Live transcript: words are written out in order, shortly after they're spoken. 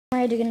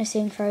Mairead are going to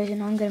sing Frozen.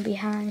 I'm going to be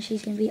Hans.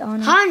 She's going to be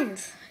Anna.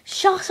 Hans!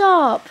 Shut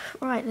up!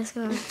 Right, let's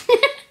go.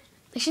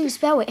 They shouldn't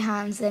spell it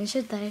Hans then,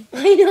 should they?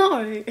 I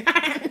know.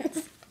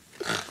 Hans.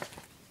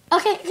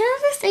 Okay, can I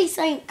just say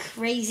something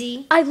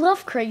crazy? I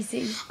love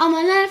crazy. All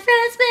my life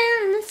has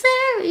been a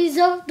series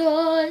of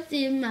doors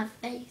in my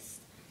face.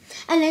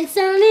 And then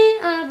suddenly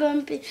I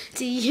bump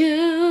into you.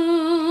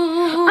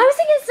 I was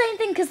thinking the same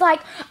thing because,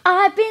 like,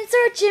 I've been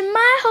searching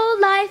my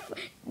whole life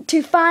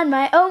to find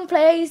my own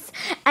place.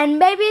 And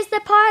maybe it's the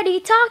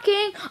party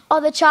talking or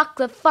the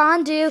chocolate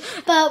fondue.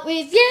 But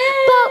with you,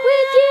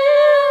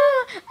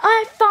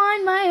 I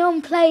find my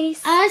own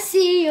place. I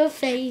see your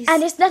face.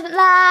 And it's nothing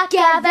like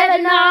I've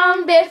ever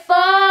known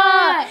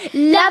before.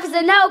 Love is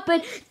an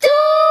open door.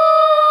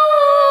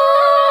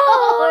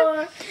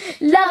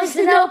 Love is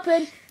an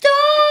open door.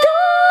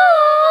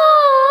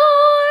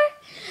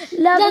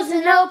 Love is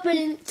an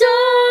open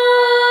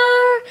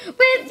door.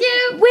 With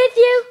you.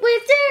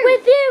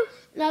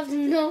 Love's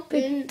an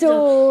open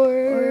door.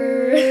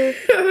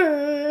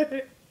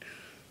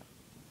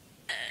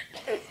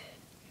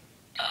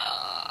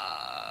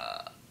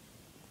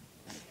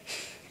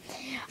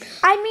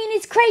 I mean,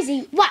 it's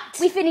crazy. What?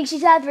 We finish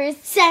each other's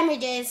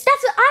sandwiches.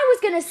 That's what I was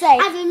going to say.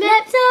 I've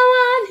met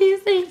someone who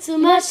thinks so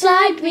much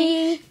like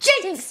me.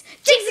 Jinx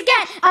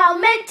again. Our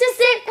mental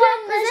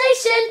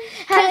synchronization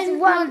has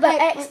one but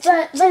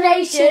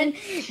explanation.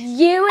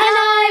 You and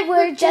I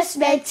were just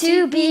meant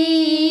to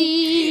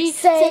be.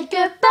 Say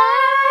goodbye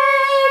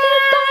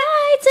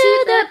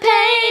to the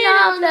pain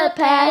of the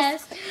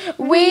past.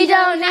 We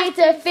don't need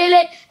to feel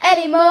it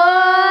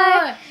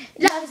anymore.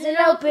 Love's an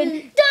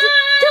open door.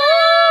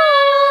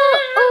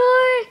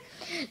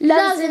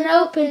 Love's an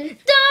open door.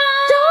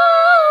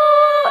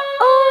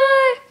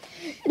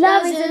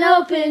 Love is an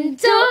open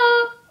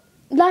door.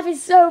 Life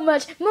is so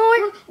much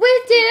more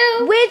with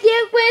you.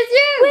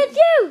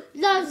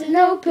 Love's an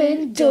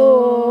open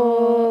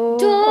door.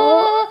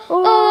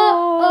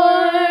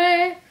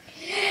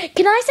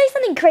 Can I say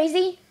something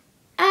crazy?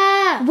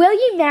 Will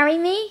you marry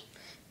me?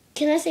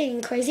 Can I say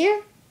anything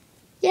crazier?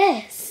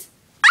 Yes.